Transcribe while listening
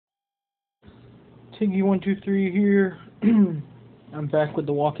Piggy123 here. I'm back with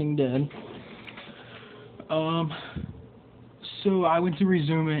The Walking Dead. So I went to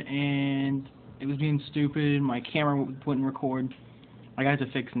resume it and it was being stupid. My camera wouldn't record. I got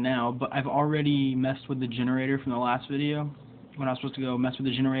to fix now, but I've already messed with the generator from the last video when I was supposed to go mess with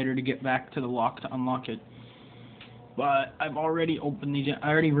the generator to get back to the lock to unlock it. But I've already opened I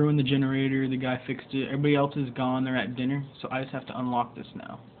already ruined the generator. The guy fixed it. Everybody else is gone. They're at dinner, so I just have to unlock this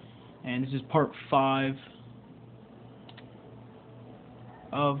now. And this is part 5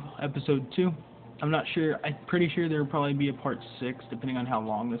 of episode 2. I'm not sure. I'm pretty sure there will probably be a part 6, depending on how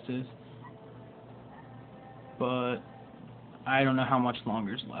long this is. But I don't know how much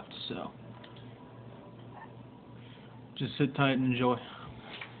longer is left, so just sit tight and enjoy.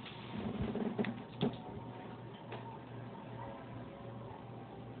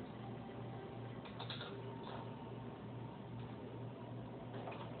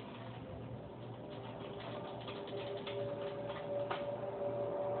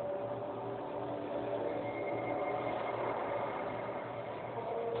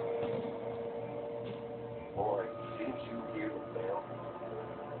 Boy, didn't you hear the bell?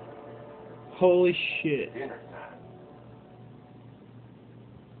 Holy shit. Dinner time.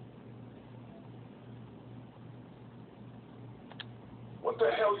 What the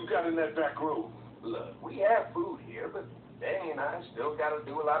hell you got in that back room? Look, we have food here, but Danny and I still got to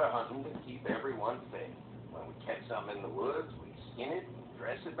do a lot of hunting to keep everyone fed. When we catch something in the woods, we skin it and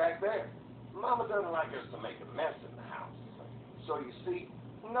dress it back there. Mama doesn't like us to make a mess in the house. So you see,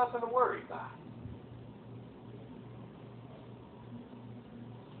 nothing to worry about.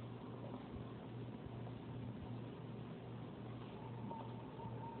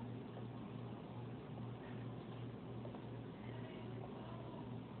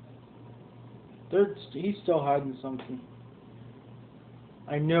 He's still hiding something.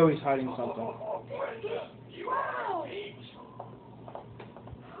 I know he's hiding something.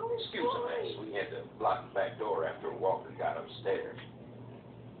 Excuse me, we had to block the back door after Walker got upstairs.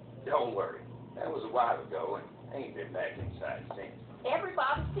 Don't worry, that was a while ago and ain't been back inside since.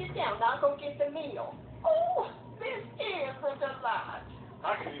 Everybody sit down, now go get the meal. Oh, this is a delight.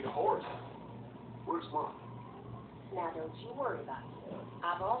 I can eat a horse. Where's Mom? Now don't you worry about it.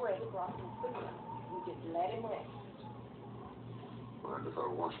 I've already brought some food. You just let him rest. Mind if I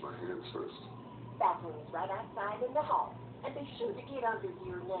wash my hands first? Bathroom is right outside in the hall. And be sure to get under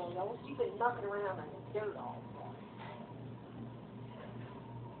your nails. You've been mucking around in the dirt all morning.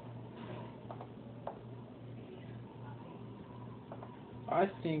 I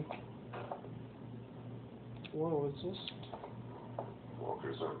think... What was this?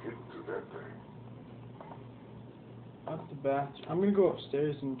 Walkers aren't getting through that thing. Not the bathroom. I'm gonna go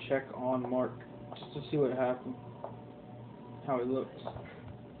upstairs and check on Mark just to see what happened. How he looks.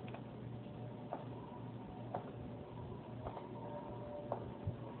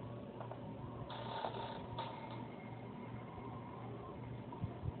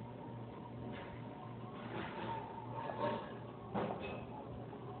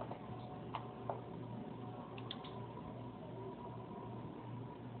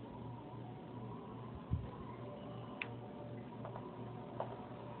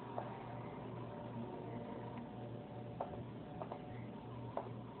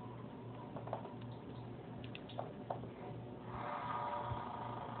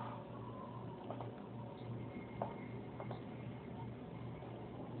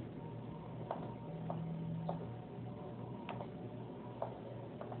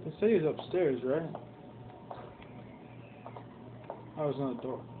 They say he's upstairs, right? I was on the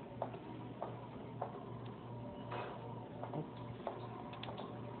door.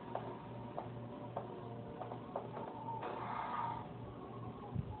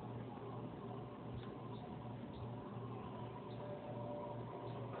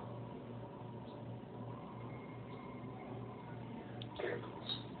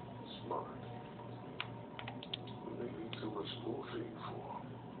 Candles. Smart. They need too much morphine for.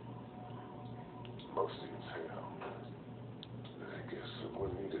 Musty as hell. I guess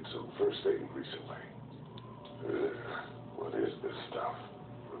someone needed some first aid recently. What is this stuff?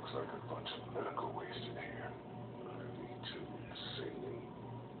 Looks like a bunch of medical waste in here. IV tubes, saline.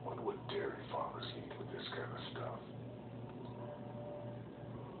 Wonder what dairy farmers eat with this kind of stuff.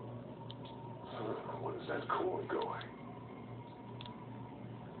 What is that corn going?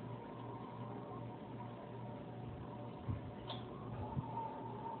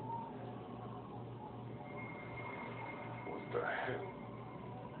 What the hell?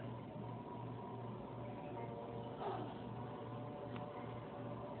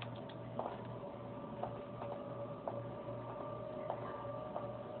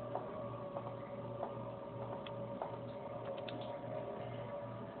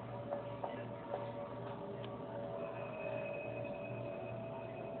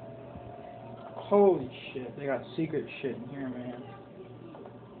 Holy shit, they got secret shit in here, man.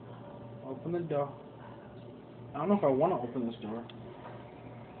 Open the door. I don't know if I want to open this door.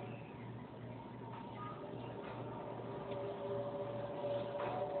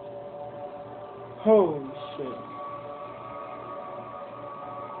 Holy shit.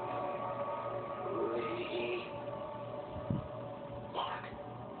 Mark.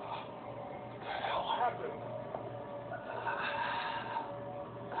 What the hell happened?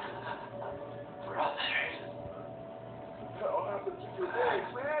 Brothers. What the hell happened to your legs,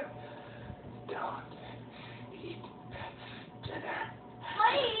 man? Don't eat dinner.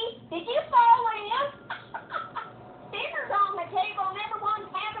 Lee, did you fall in? Dinner's on the table and everyone's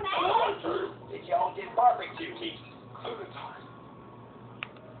having a Did y'all get barbecue meat? Clementine.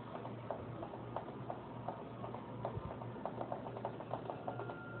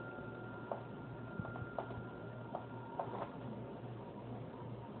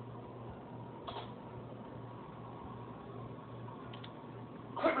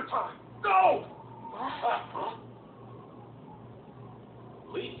 Clementine, no!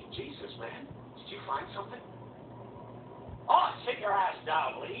 Lee, Jesus, man. Did you find something? Oh, sit your ass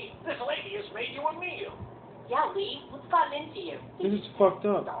down, Lee. This lady has made you a meal. Yeah, Lee, what's gotten into you? This is fucked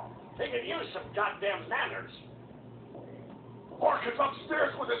up. They could use some goddamn manners. Mark is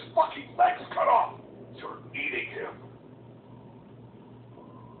upstairs with his fucking legs cut off. You're eating him.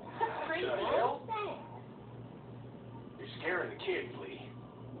 That's crazy. The What hell? is that? You're scaring the kids, Lee.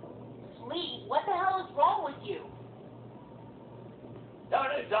 Lee, what the hell is wrong with you?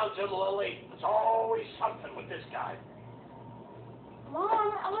 Done it, Dungeon Lily. There's always something with this guy. Mom,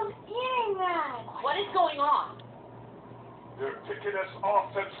 I was eating that. What is going on? They're picking us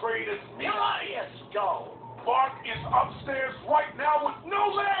off to trade as meat. Out of your skull. Mark is upstairs right now with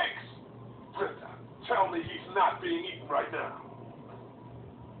no legs. Brenda, tell me he's not being eaten right now.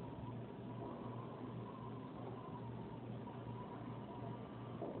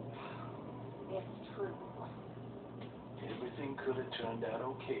 It's true. Everything could have turned out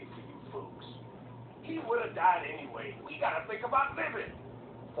okay for you folks. He would have died anyway. We gotta think about living.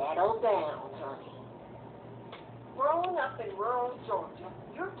 Settle down, honey. Growing up in rural Georgia,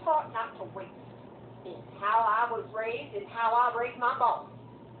 you're taught not to waste. It's how I was raised and how I raised my boys.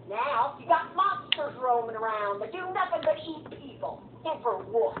 Now, you got monsters roaming around that do nothing but eat people. And for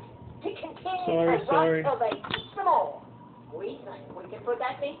what? To continue to run till they eat them all. We think we can put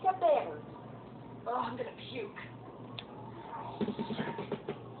that thing to bed. Oh, I'm gonna puke.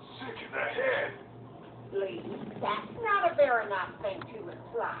 Sick in the head. Lee, that's not a very nice thing to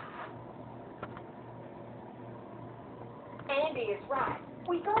imply. Andy is right.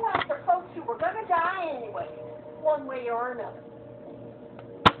 We go after folks who were going to die anyway, one way or another.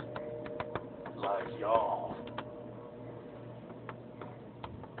 Like y'all.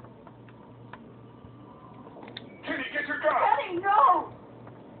 Kitty, get your gun! Daddy, no!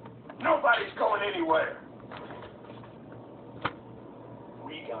 Nobody's going anywhere.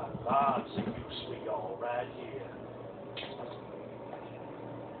 We got lots of use for y'all right here.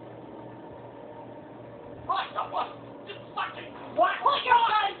 What the what? Just fucking what? Put your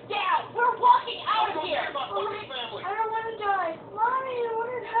guns down! We're walking out of here! My fucking family. I don't want to die. Mommy, I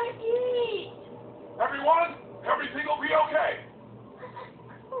wanted to eat. Everyone, everything will be okay.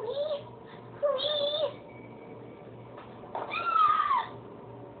 Please? Please?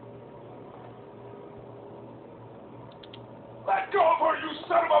 Let go of her, you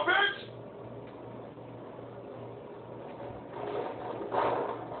son of a bitch!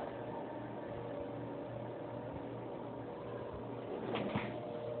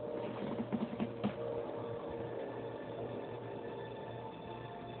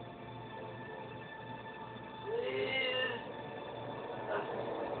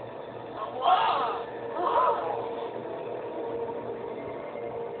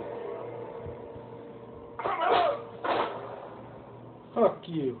 Fuck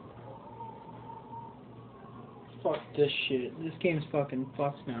you. Fuck this shit. This game's fucking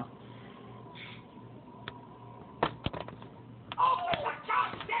fucked now. Open the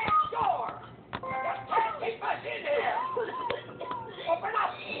goddamn door! You can't keep us in here! Open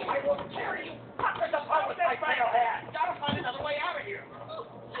up! I will tear you fuckers apart with my fatal hand! Gotta find another way out of here!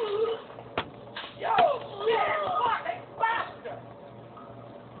 You fucking bastard!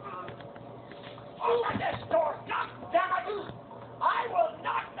 Open this door, goddammit! I will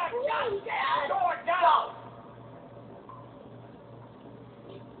knock the goddamn door down!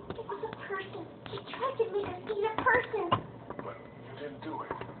 It was a person. He tried to make us eat a person. But you didn't do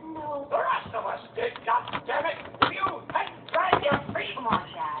it. No. The rest of us did, goddammit! You hadn't tried your feet! Come on,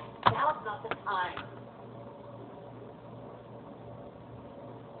 Dad. Now's not the time.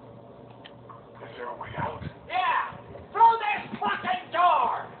 This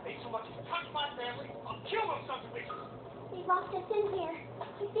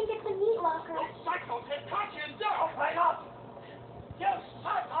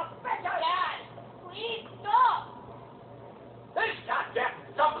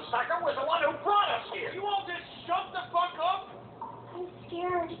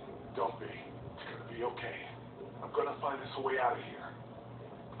the way out of here.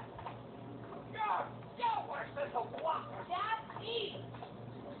 That's me.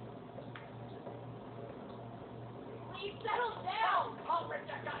 Please settle down. I'll rip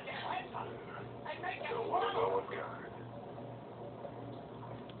that goddamn head off and make it Don't want to know what kind.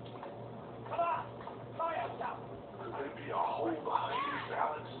 Come on. Try yourself. Could there be a hole behind these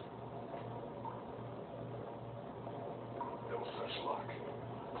ballots? No such luck.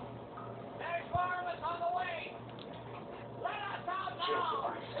 There's firemen on the way. Let us out now. Shelves are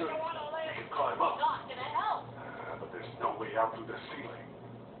already stood. You don't want to live. You can climb up. Not gonna help. But there's no way out through the ceiling.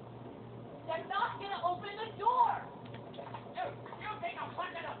 They're not gonna open the door. You think a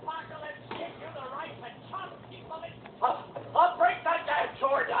fucking apocalypse gives you the right to chop people in? I'll break that damn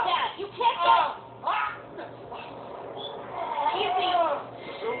door down. Dad, you can't Easy.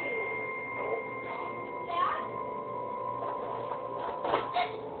 Dad?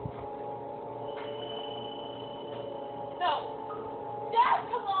 No. Dad,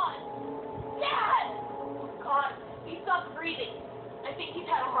 come on. Dad! God, he stopped breathing. I think he's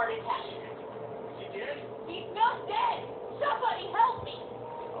had a heart attack. He did? He's not dead. Somebody help me.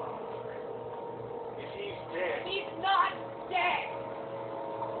 If he's dead, He's not dead.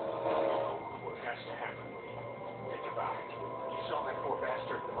 what has to happen? Think about it. You saw that poor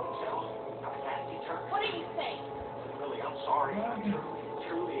bastard in the motel? How fast he turned? What are you saying? Really, I'm sorry. I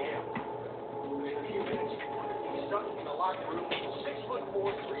truly am. In a few minutes, he's stuck in a locked room with a 6'4",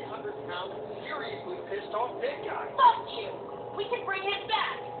 300-pound, furiously pissed off dead guy. Fuck you. We can bring him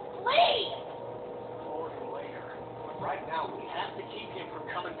back. Please. More than later. But right now, we have to keep him from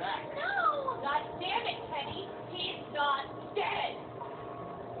coming back. No. God damn it, Kenny. He's not dead.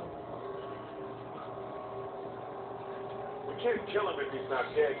 We can't kill him if he's not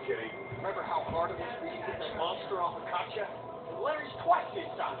dead, Kitty. Remember how hard it was for you to get that monster off of Katya? And Larry's twice his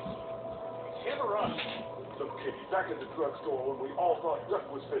size. It's him or us. Look, Kitty, back at the drugstore when we all thought Duck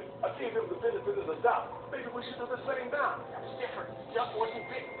was fit, I gave him the benefit of the doubt. Maybe we should do the same now. That's different. Duck wasn't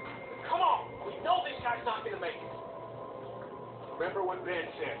fit. Come on. We know this guy's not going to make it. Remember what Ben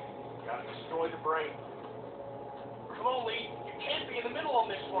said. You got to destroy the brain. Come on, Lee. You can't be in the middle on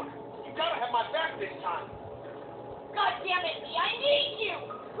this one. You got to have my back this time. God damn it, Lee. I need you.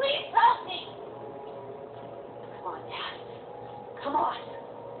 Please help me. Come on, Dad. Come on.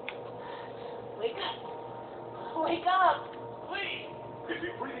 Wake up. Wake up. Please! Is he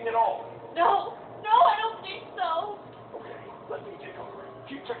breathing at all? No. No, I don't think so. Okay, let me take over.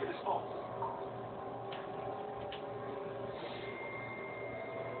 Keep checking his pulse.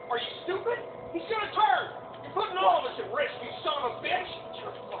 Are you stupid? He's gonna turn! You're putting all of us at risk, you son of a bitch!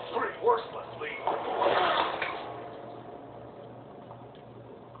 You're pretty worthless, Lee.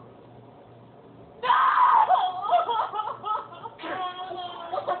 No!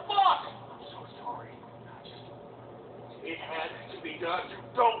 What the fuck? I'm so sorry. It had to be done. You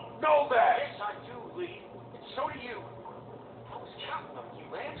don't know that! Yes, I do, Lee. And so do you. I was counting on you,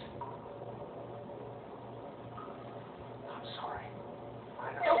 man. I'm sorry.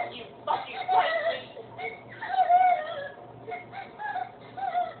 I know. Don't you fucking crazy!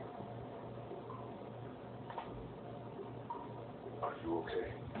 Are you okay?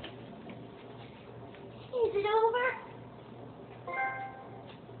 Is it over?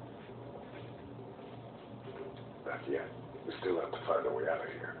 Not yet. We still have to find a way out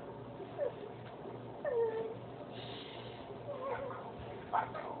of here. I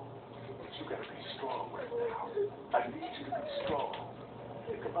know. But you gotta be strong right now. I need you to be strong.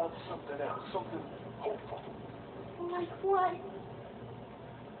 Think about something else, something hopeful. Like what?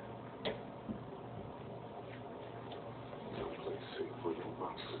 Someplace safe where no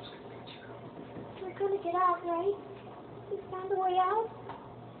monsters can get you. We're gonna get out, right? We found a way out?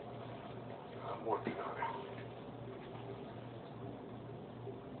 I'm working on it.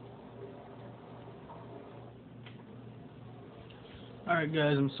 Alright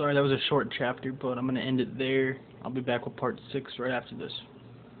guys, I'm sorry that was a short chapter, but I'm going to end it there. I'll be back with part 6 right after this.